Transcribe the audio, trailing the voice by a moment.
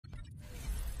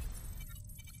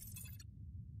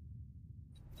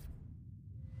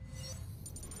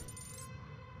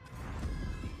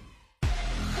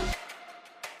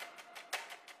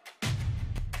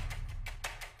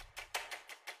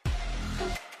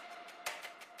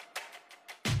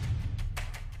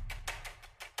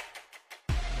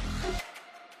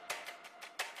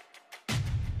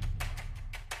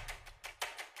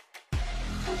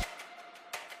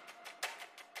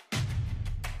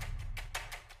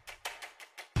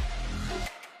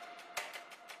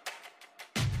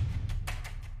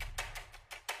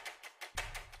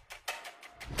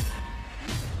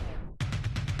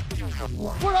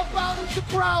We're about to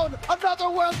crown another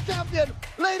world champion.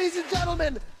 Ladies and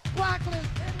gentlemen, Blacklist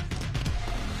International.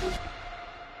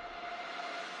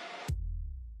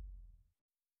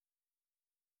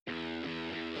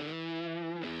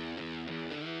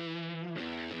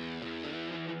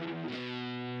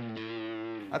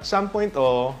 At some point,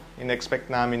 in-expect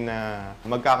namin na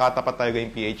magkakatapat talaga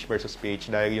yung PH versus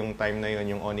PH dahil yung time na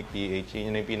yun, yung Onic PH,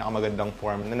 yun yung pinakamagandang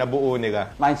form na nabuo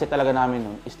nila. Mindset talaga namin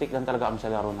nun, stick lang talaga kami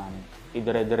sa laro namin.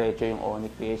 Idire-diretso yung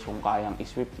Onic PH kung kayang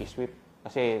isweep.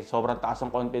 Kasi sobrang taas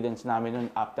ang confidence namin nun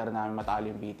after namin matalo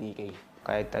yung BTK.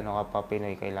 Kahit ano ka pa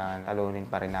Pinoy, kailangan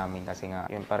talunin pa rin namin kasi nga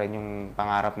yun pa rin yung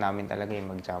pangarap namin talaga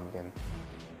yung mag-champion.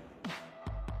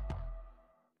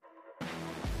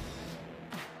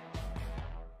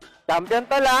 Champion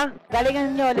tala.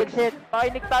 Galingan nyo, legit.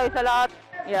 Makinig tayo sa lahat.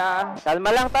 Yeah.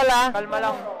 Kalma lang tala. Kalma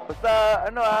lang. Basta,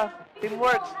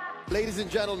 teamwork. Ladies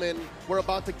and gentlemen, we're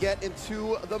about to get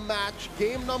into the match.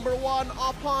 Game number 1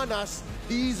 upon us.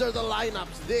 These are the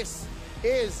lineups. This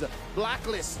is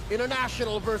Blacklist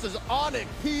International versus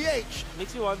Onic PH.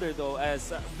 Makes you wonder though,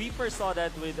 as we first saw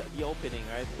that with the opening,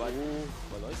 right? But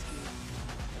Waloyski,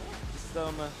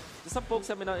 just some folks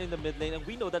coming out in the mid lane, and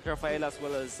we know that Rafael as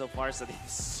well as Farsa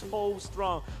is so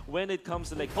strong when it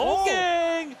comes to like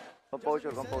poking.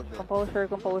 Composure.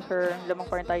 Lamang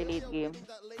pa rin tayo late game.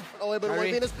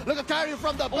 But look at Kyrie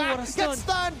from the back. Gets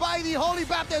stunned by the Holy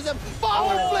Baptism.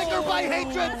 Forward flicker by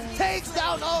Hatred. Takes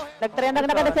down oheb. Nag-trend na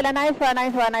kada sila. Nice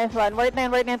one. Worth na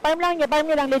yun. Farm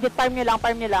nyo lang. Legit, farm nyo lang.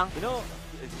 You know,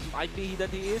 it might be that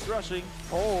he is rushing.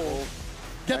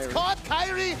 Gets caught.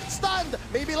 Kyrie stunned.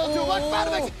 Maybe a little too much.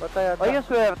 Yung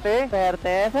swerte.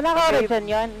 Saan naka-origin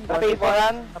yun?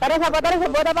 Paperan. Tara sa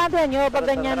buta bantayan nyo. Pag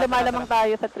ganyan, lumalamang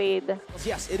tayo sa trade.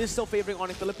 Yes, it is still favoring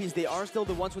Onic Philippines. They are still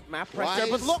the ones with map pressure.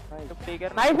 Wise. But look!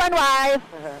 Nice one, Wise!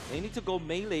 They need to go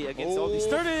melee against all these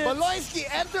turtles. Waloyski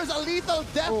enters a lethal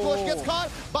death push. Gets caught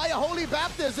by a Holy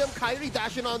Baptism. Kyrie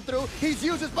dashing on through. He's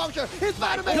used his puncture. His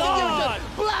Phantom execution.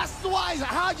 Blasts Wise.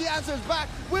 Hadji answers back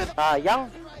with... Young.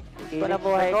 Wala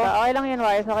buhay ka. Okay lang yun,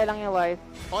 Wise.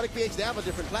 Onic PH, they have a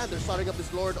different plan. They're starting up this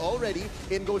Lord already.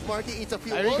 In goes Marky, eats a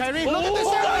few wounds. Kyrie. Look at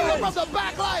this area from the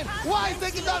back line. Wise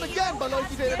taking down again.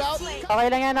 Baloyski traded out. Okay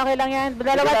lang yan.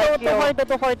 Dalawa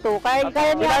 2-4-2.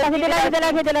 Kaya niya.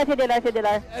 Si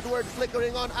Dilar. Edward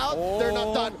flickering on out. They're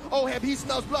not done. Oheb, he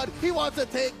smells blood. He wants to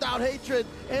take down Hatred.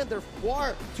 And they're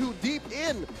far too deep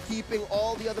in, keeping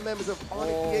all the other members of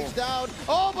Onic PH down.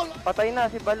 Patay na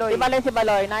si Baloy. Si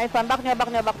Baloy. Nice one. Back niya.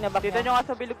 Dito nyo nga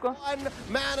sa bilog ko. One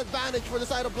man advantage for the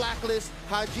side of Blacklist.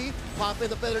 Hadji popping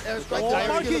the feathered airstrike.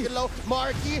 Marky looking low.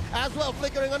 Marky as well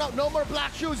flickering on out. No more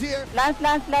black shoes here. Lance.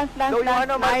 Low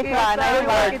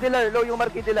yung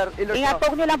Marky Dilar. Ingat,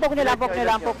 poke nyo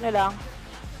lang.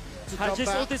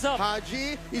 Hadji's ult is up.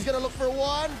 Hadji, he's gonna look for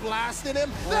one, blasting him.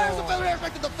 There's a feathered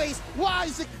airstrike to the face.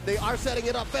 Wise, they are setting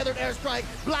it up. Feathered airstrike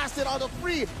blasted on the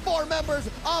 4 members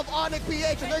of Onic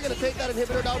PH, and they're gonna take that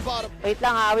inhibitor down bottom. Wait.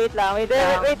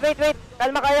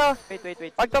 Kalma kayo.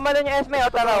 Wait. Pag tumalon yung Esme,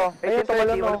 tara. Ayun,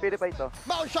 tumalon mo.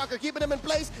 Mount Shocker keeping him in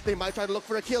place. They might try to look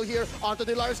for a kill here. Onto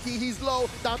Dilarski, he's low,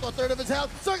 down to a third of his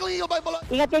health. Circling eagle by Bolo.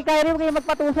 Ingat kay Kyrie, huwag kayo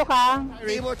magpatusok ha.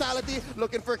 Immortality,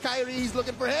 looking for Kyrie, he's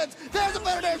looking for heads. There's a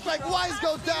feathered airstrike. Wise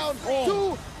goes down.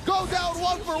 2 go down,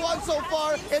 1 for 1 so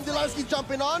far. And Dilarski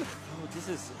jumping on.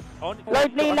 This is Onic. Lord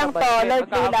play lang to,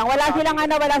 Wala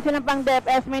silang pang dep.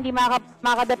 Esme, hindi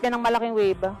makadep yan ng malaking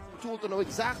wave. Tool to know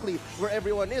exactly where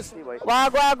everyone is. Wag.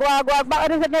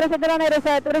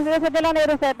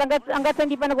 Reset hanggat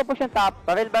hindi pa nagpo-push yung top.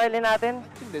 Baril natin.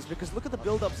 This because look at the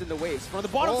build-ups in the waves. From the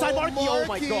bottom side, Marky. Oh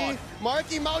my god.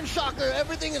 Marky, Mount Shocker.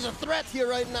 Everything is a threat here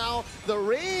right now. The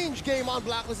range game on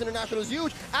Blacklist International is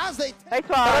huge as they... Nice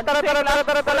one. Tara.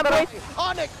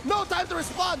 Onic, no time to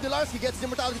respond. Dilarski gets the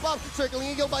Immortality Bomb.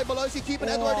 Circling Eagle by Boloyski, keeping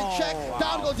Edward in check.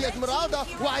 Down goes the Esmeralda.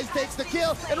 Wise takes the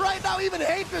kill. And right now, even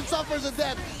Hatred suffers a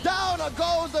death. Down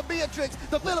goes the Beatrix.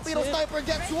 The Filipino sniper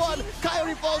gets one.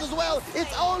 Kyrie falls as well.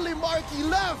 It's only Marky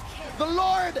left. The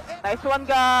Lord. Nice one,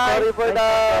 guys. Sorry for the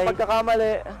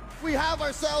pagkakamali. We have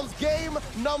ourselves game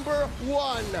number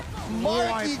 1.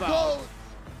 Marky goes.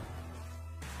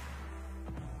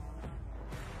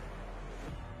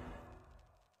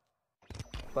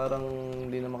 Parang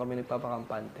hindi naman kami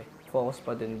nagpapakampante. Focus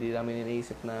pa din, di namin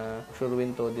iniisip na sure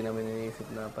win to, di namin iniisip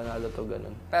na panalo to,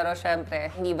 ganun. Pero syempre,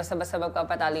 hindi basta-basta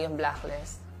magpapatalo yung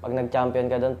Blacklist. Pag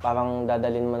nag-champion ka doon, parang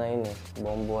dadalin mo na yun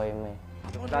buong buhay mo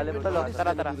Lalim talo.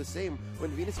 Tara, tara. Do the same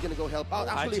when Venus is gonna go help out.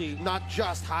 Actually, Hadji. not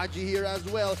just Hadji here as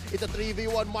well. It's a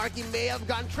 3v1. Marky may have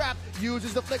gone trapped.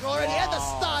 Uses the flicker already and the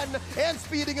stun and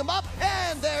speeding him up.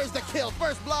 And there's the kill.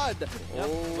 First blood. Yep,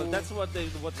 but that's what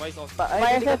Wise also.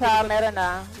 Biases ha, meron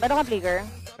na. Meron kang flicker?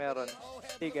 Meron.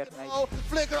 Tiger, nice. Oh,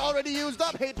 flicker already used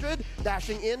up. Hatred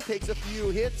dashing in, takes a few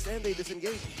hits, and they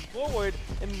disengage. Forward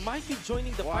and might be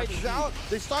joining the Watch fighting. out.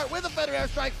 They start with a feather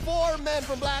airstrike. 4 men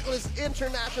from Blacklist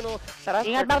International.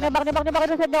 Ingat, back niya,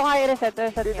 reset daw kaya, reset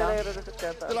nyo.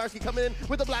 Delarski coming in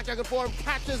with the Black Dragon form,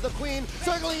 catches the Queen,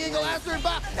 circling Eagle, answering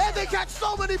back, and they catch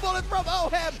so many bullets from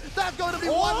oheb. That's going to be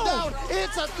one down.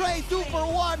 It's a trade 2 for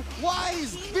 1.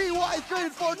 Wise, veewise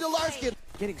traded for Delarski.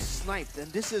 Getting sniped, and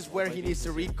this is where he needs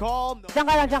to recall. Diyan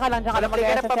ka lang.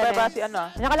 Mag-SS yan eh.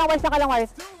 Diyan ka lang,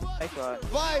 Wise. Nice one.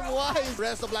 Five Wise.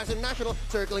 Rest of Blacklist International,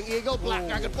 circling Eagle, Black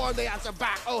Dragon form, they answer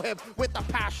back. oheb with the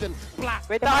passion. Black.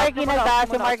 Wait, Marky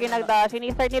nagdash.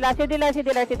 Ini-start nila. Si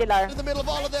Dilar. In the middle of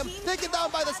all of them, taken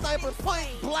down by the sniper, point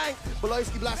blank.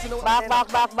 Beloyski blasting away. Back.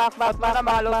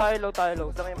 Low tayo.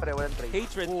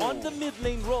 Hatred on the mid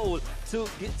lane roll to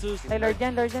get to. Ay, Lord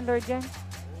yan.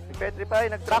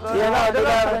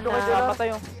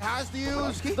 Has to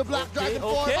use the Black Dragon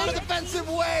form on a defensive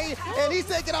way, and he's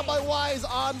taken out by Wise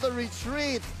on the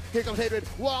retreat. Here comes Hatred,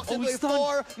 walks into a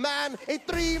 4-man, a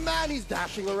 3-man. He's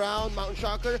dashing around. Mountain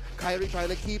Shocker, Kyrie trying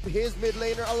to keep his mid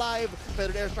laner alive.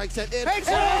 Feathered airstrike set in.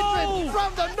 Hatred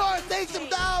from the north takes him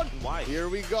down. Why? Here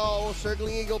we go.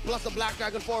 Circling Eagle plus the Black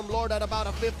Dragon form. Lord at about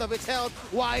 1/5 of its health.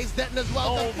 Wise, Denton as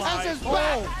well. Answers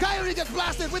back. Kyrie gets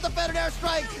blasted with the feathered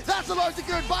airstrike. That's the Lord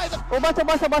secured by the... Ubas. 3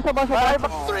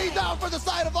 down for the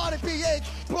side of Onic PH.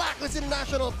 Blacklist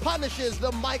International punishes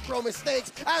the micro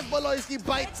mistakes as Beloyski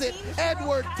bites it.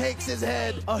 Edward takes his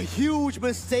head. A huge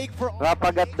mistake for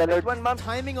Rapagat the Lord.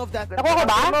 timing of that. Nakuha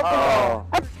ba?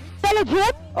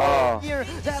 Legit? Here,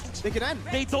 that they can end.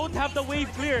 They don't have the wave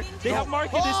clear. They have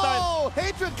Marky this time. Oh,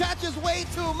 Hatred catches way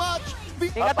too much.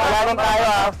 Ingat tayo.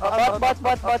 Bot.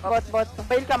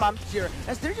 Fail ka, ma'am. Here,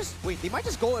 as they're just they might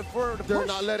just go for the They're push.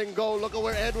 not letting go. Look at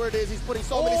where Edward is. He's putting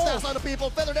so many stats on the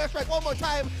people. Feathered airstrike one more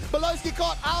time. Beloyski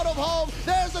caught out of home.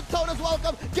 There's a Tona's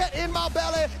welcome. Get in my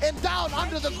belly and down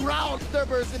under the ground. They're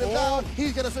bursting him down.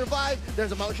 He's gonna survive. There's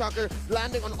a Mount Shocker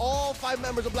landing on all 5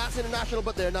 members of Blacklist International,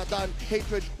 but they're not done.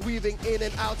 Hatred weaving in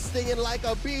and out, stinging like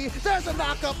a bee. There's a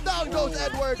knockup. Down goes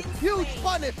Edward. Huge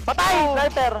punish. Patay!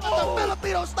 Sniper! The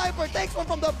Filipino sniper takes one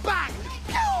from the back.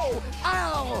 Pew!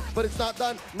 Ow! But it's not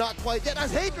done. Not quite yet. As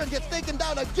Hatred gets taken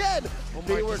down again.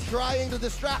 They were trying to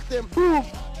distract him.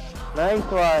 Nice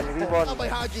one. Up by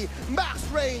Hadji. Max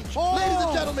range. Ladies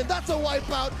and gentlemen, that's a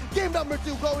wipeout. Game number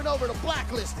 2 going over to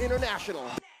Blacklist International.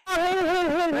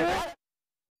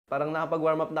 Parang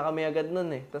nakapag-warm up na kami agad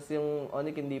nun eh. Tapos yung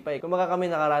Onic hindi pa eh. Kumbaga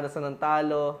kami nakaranas na ng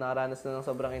talo, nakaranas na ng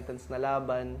sobrang intense na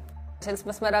laban. Since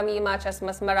mas marami yung matches,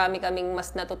 mas marami kaming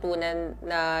mas natutunan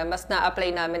na mas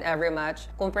na-apply namin every match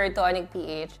compared to Onic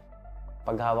PH.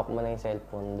 Pag hawak mo na yung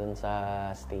cellphone dun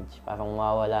sa stage, parang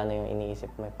mawawala na yung iniisip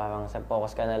mo. Parang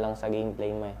focus ka na lang sa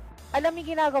gameplay mo eh. Alam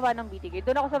yung ginagawa ng BTK,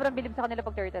 doon ako sobrang bilib sa kanila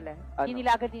pag turtle eh. Hindi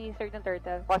nila agad i-insert ng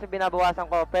turtle. Kasi binabawasan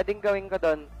ko, pwedeng gawin ko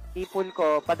doon, i-pull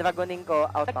ko, pa-dragoning ko,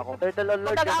 out ako. Turtle or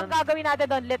Lord, ang gagawin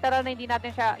natin doon, literal na hindi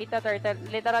natin siya ita-turtle.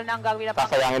 Literal na ang gagawin na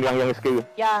Sasayangin lang yung skill.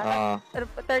 Yeah,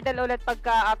 turtle ulit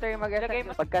pagka after yung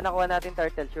mag-game. Pagka nakuha natin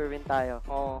turtle, sure win tayo.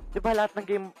 Oo. Di ba lahat ng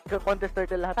game, contest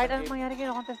turtle lahat Kahit ng game? anong mangyari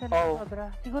kayo, contest na sobra.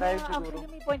 Siguro na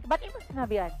actually may point. Ba't yung mas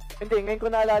sinabi yan? Hindi, ngayon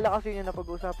ko naalala kasi yun na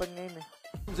pag-uusapan ngayon eh.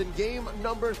 In game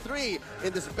number 3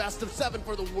 in this best of 7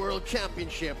 for the World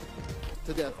Championship.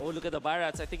 To death. Oh, look at the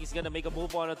Barats. I think he's gonna make a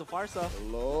move on to Farsa.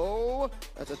 Low.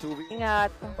 That's a 2v.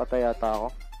 Ingat. Patay yata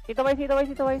ako.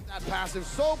 Sito Wise. That passive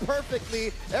so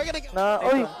perfectly. They're gonna get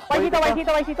Uy!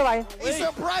 Sito Wise. a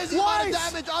surprising amount of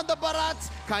damage on the Barats.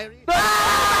 Kyrie.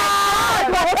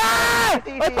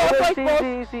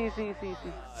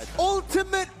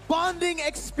 Ultimate bonding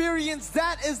experience.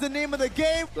 That is the name of the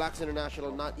game. Blacklist International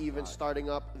not even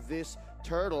starting up this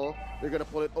turtle. They're gonna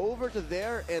pull it over to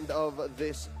their end of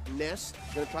this nest.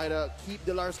 Gonna try to keep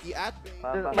Delarski at bay.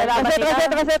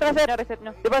 Reset nyo.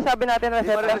 Di ba sabi natin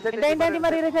reset? Hindi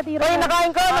marireset hero. Ay,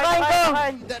 nakain ko!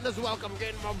 Then as welcome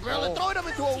getting Mobile and throw them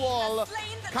into a wall.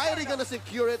 Kyrie gonna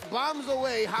secure it. Bombs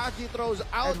away. Hadji throws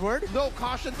out. Edward? No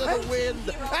caution to the wind.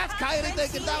 That's Kyrie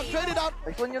taken down. Traded out.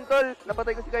 Nice one yun, tol.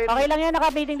 Napatay ko si Kyrie. Okay lang yan,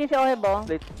 naka-baiting din si oheb, oh.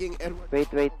 King Edward. Wait.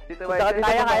 Kaya.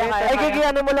 Ay, gigi,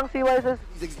 ano mo lang si Wises.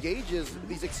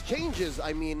 These exchanges,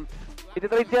 I mean,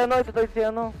 Ito-trade si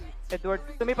ano. Edward,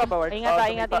 tumipa ba, Ward?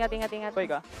 Ingat, ingat. Boy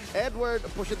ka. Edward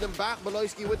pushes them back.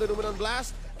 Baloyski with the Numenon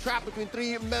Blast. Trapped between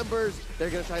 3 members. They're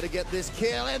gonna try to get this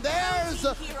kill. And there's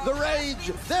the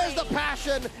rage. There's the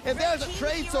passion. And there's a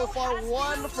trade so far.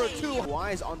 1 for 2.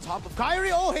 Wise on top of Kyrie.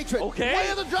 Oh, Hatred. Okay.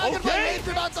 Way of the Dragon by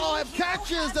Hatred on Oheb.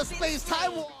 Catches the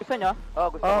space-time war. Gusto nyo?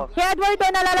 Gusto ko. Si Edward to,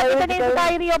 nalalapitan niya si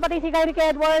Kyrie. O, pati si Kyrie kay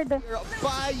Edward.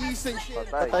 By Yiseng Shin.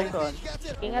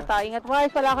 Ingat,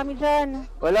 Wise. Wala kami dyan.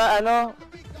 Wala,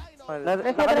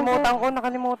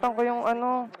 nakalimutan ko yung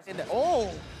ano. Oh,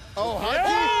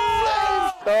 hadji.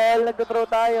 Flames. Tol, nagtutrow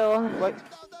tayo.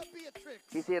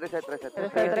 PC, reset. Reset.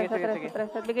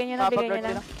 Bigyan nyo na.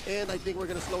 And I think we're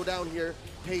gonna slow down here.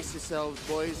 Pace yourselves,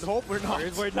 boys. Nope, we're not.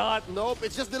 We're not. Nope,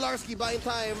 it's just Dilarski buying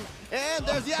time. And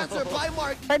there's the answer by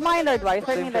Mark. Start mo yung Lord Wise.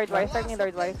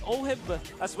 Oheb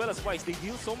as well as Wise, they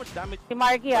deal so much damage. Si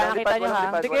Marky nakita nyo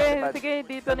ha. Sige,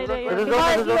 dito nila yun. Si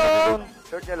Marky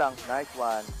Search nyo lang. Nice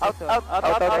one. Out.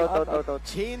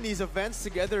 Chain these events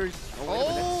together.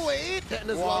 Oh, wait.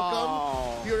 Dennis,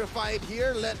 welcome. Purified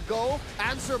here. Let go.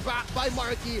 Answer back by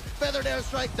Marky. Feathered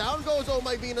airstrike. Down goes Oh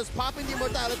My Venus. Popping the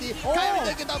immortality. Kyrie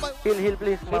taken down by... Heal,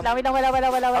 please. Wait lang, wala.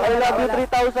 I love you,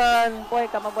 3,000.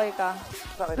 Maboy ka.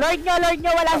 Lord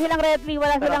nyo, wala silang retry.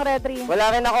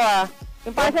 Wala rin ako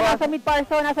Yung parcel nasa mid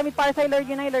parcel, Lord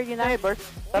yun na. burst.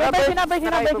 Dali.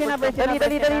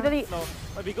 No,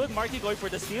 might be good. Marky going for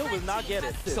the steal will not get it.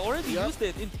 He's already used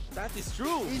it. That is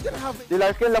true. He's gonna have...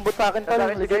 Dilarski, lambot sa akin.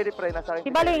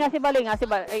 Si Balinga.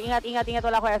 Ingat,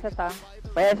 wala ko SS ha.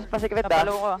 May SS pa secret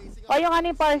O, yung ano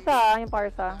yung Parsa.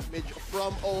 Damage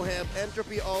from Oheb.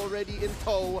 Entropy already in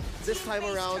tow this time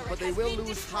around, but they will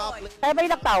lose top lane. Kaya ba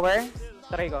yung Lock Tower?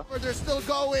 Try ko. They're still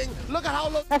going. Look at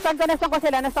how low... Nasaan ko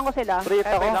sila. Free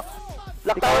ako.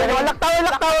 Lock tower.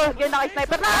 Yun,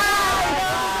 naka-sniper.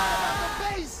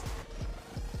 Base!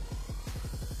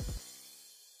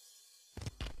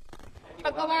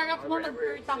 Pagka-warrap mo,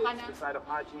 nag-burtang ka na.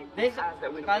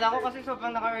 Kala ko kasi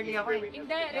sobrang naka-early ako eh.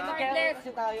 Hindi,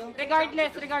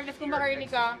 regardless kung ma-early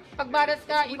ka, pag baras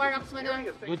ka, i-warraps mo na.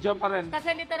 Good job pa rin.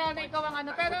 Kasi literal na ikaw ang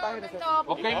ano. Pero ito,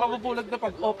 Huwag kayong mabubulag na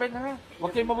pag open ha.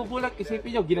 Huwag kayong mabubulag.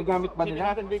 Isipin nyo, ginagamit ba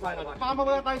nila? Baka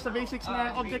mawala tayo sa basics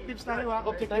na objectives tayo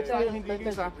Objectives tayo, hindi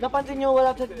visa. Napansin nyo,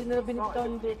 wala sa nila binigtaw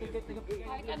yung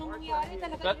anong mangyari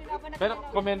talaga. Pero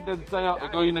commented sa'yo,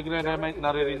 ikaw yung nagre-remind,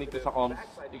 naririnig ko sa comms.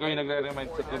 Ikaw yung nagre-remind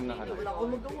sa team na ano. Ako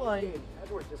magawa eh.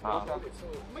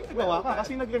 May nagawa ka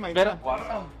kasi nag-remind Pero,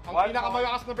 ka. Ang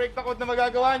pinakamalakas na break the code na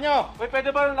magagawa nyo. Wait,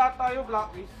 pwede ba lahat tayo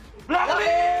blacklist?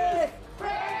 Blacklist!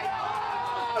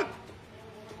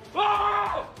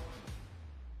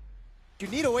 You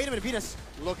need a wait a minute, Venus.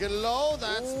 Looking low.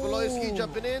 That's Baloyski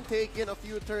jumping in, taking a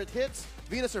few turret hits.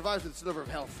 Venus survives with a sliver of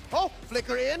health. Oh,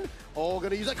 flicker in. Oh,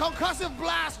 gonna use a concussive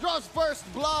blast. Draws first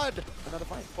blood. Another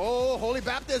fight. Oh, Holy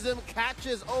Baptism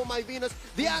catches Oh My Venus.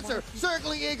 The answer,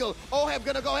 Circling Eagle. Oheb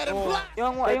gonna go ahead and blast.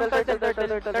 Yung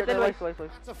turtle, wise.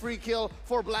 It's a free kill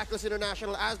for Blacklist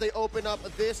International as they open up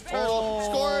this turtle.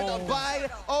 Scored by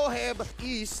Oheb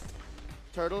East.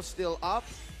 Turtle still up.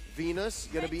 Venus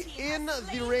gonna be in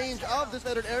the range of this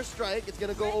feathered airstrike. It's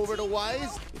gonna go over to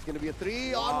Wise. It's gonna be a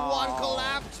 3-on-1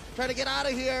 collapse. Trying to get out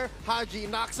of here. Hadji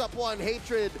knocks up one.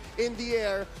 Hatred in the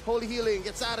air. Holy Healing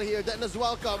gets out of here. Detna's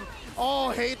welcome.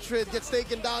 Oh, Hatred gets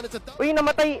taken down. It's a... Uy,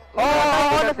 namatay!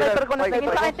 Na-sniper ko.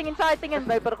 Tingin sa akin.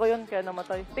 Sniper ko yun, kaya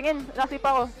namatay. Tingin,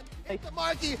 nasipa ko.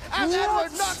 Marky as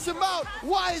Edward knocks him out.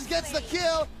 Wise gets the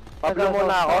kill. Pablo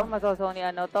muna ako. Masoso ni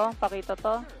ano to, pakito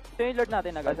to. Ito yung Lord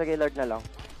natin agad. Sige, Lord na lang.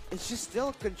 It's just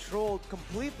still controlled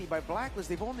completely by Blacklist.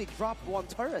 They've only dropped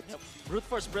 1 turret. Brute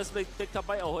Force Breastplate picked up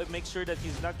by Oheb. Make sure that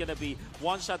he's not gonna be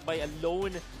one-shot by a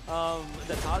lone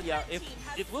Natalia. If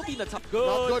it will be Natalia.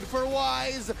 Not good for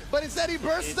Wise, but instead he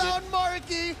bursts down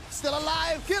Marky. Still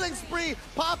alive, killing spree,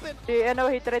 popping. Si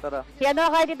ano, Hatred. Si ano,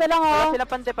 kahit dito lang oh. Sila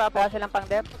pang dep. Silang pang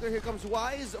dep. Here comes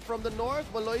Wise from the north.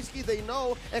 Baloyski, they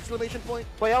know. Exclamation point.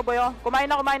 Boyo.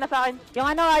 Kumain na sa akin. Yung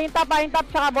ano, yung top,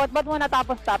 tsaka bot muna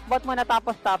tapos top.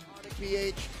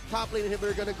 PH, top lane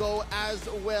inhibitor gonna go as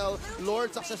well.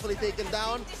 Lord successfully taken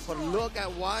down, but look at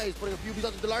Wise putting a few beats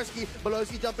onto Dilarski.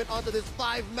 Baloyski jumping onto this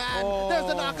 5-man. There's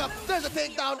the knockup, there's a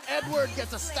takedown. Edward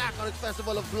gets a stack on his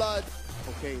Festival of Blood.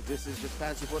 Okay, this is just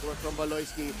fancy footwork from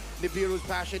Baloyski. Nibiru's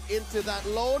passion into that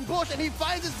lone bush, and he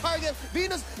finds his target.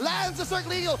 Venus lands the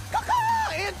Circle Eagle.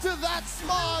 Into that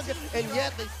smog, and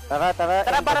yet they... Tara,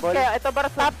 barat kaya. Ito,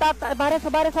 barat. Top. Barat sa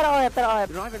Oheb.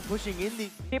 They're not even pushing in the...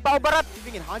 Di pa ako barat.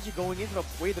 Leaving in Hadji going in to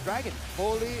way the dragon.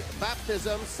 Holy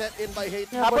Baptism set in by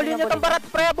Hate. Habulin nyo tong barat,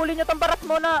 pre. Habulin nyo tong barat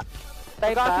muna.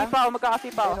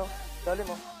 Magkakasipa ako. Dali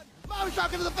mo. Bomb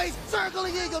shot into the face,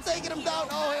 circling eagle, taking him down.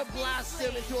 Oheb blasts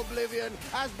him into oblivion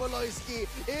as Boloyski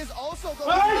is also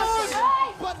going to be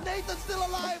but Nathan's still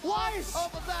alive. Wise!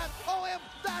 Off of that, Oheb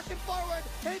dashing forward.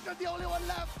 Hatred the only one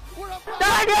left. We're up.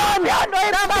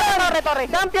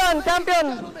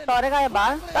 Champion! Sorry, kaya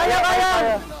ba?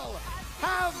 Kaya!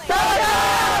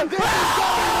 Champion!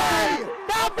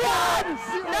 This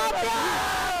is going to be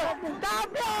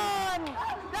Champion!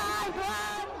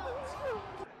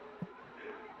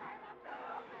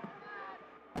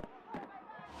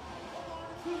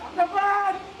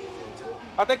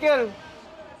 Ate Kill!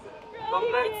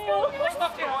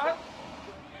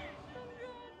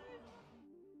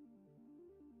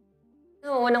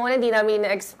 No, unang-una hindi namin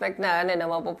na-expect na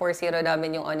mapo 4-0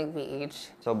 namin yung Onic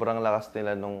PH. Sobrang lakas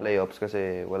nila nung playoffs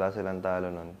kasi wala silang talo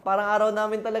nun. Parang araw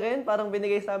namin talaga yun. Parang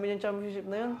binigay sa amin yung championship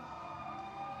na yun.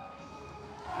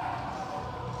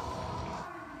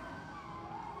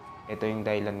 Ito yung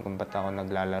dahilan kung ba't ako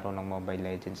naglalaro ng Mobile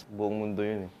Legends. Buong mundo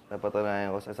yun eh.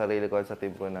 Napatunayan ko sa sarili ko at sa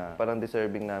team ko na parang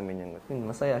deserving namin yun.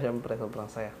 Masaya, syempre.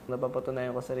 Sobrang saya.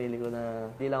 Napapatunayan ko sa sarili ko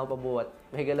na hindi lang ako pabuhat.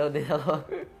 May galaw din ako.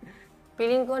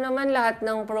 Feeling ko naman lahat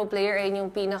ng pro player ay yung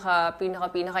pinaka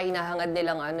hinahangad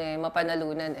nilang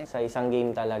mapanalunan eh. Sa isang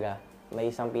game talaga,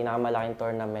 may isang pinakamalaking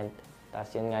tournament.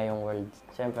 Tapos yun nga yung Worlds.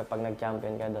 Siyempre, pag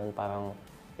nag-champion ka doon, parang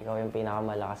ikaw yung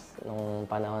pinakamalakas nung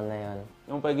panahon na yun.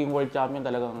 Yung pagiging world champion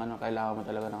talagang kailangan mo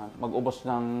talaga mag-ubos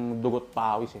ng dugot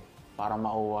pawis para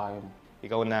makuha yun.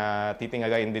 Ikaw na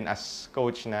titingagayin din as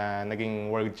coach na naging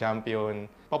world champion,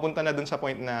 papunta na dun sa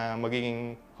point na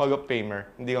magiging Hall of Famer,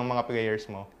 hindi lang mga players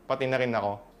mo, pati na rin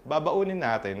ako. Babaunin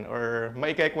natin or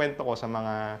maikaikwento ko sa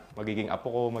mga magiging apo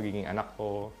ko, magiging anak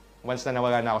ko, once na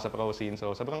nawala na ako sa pro scene.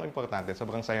 So sobrang importante,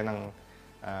 sobrang saya ng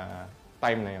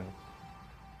time na yun.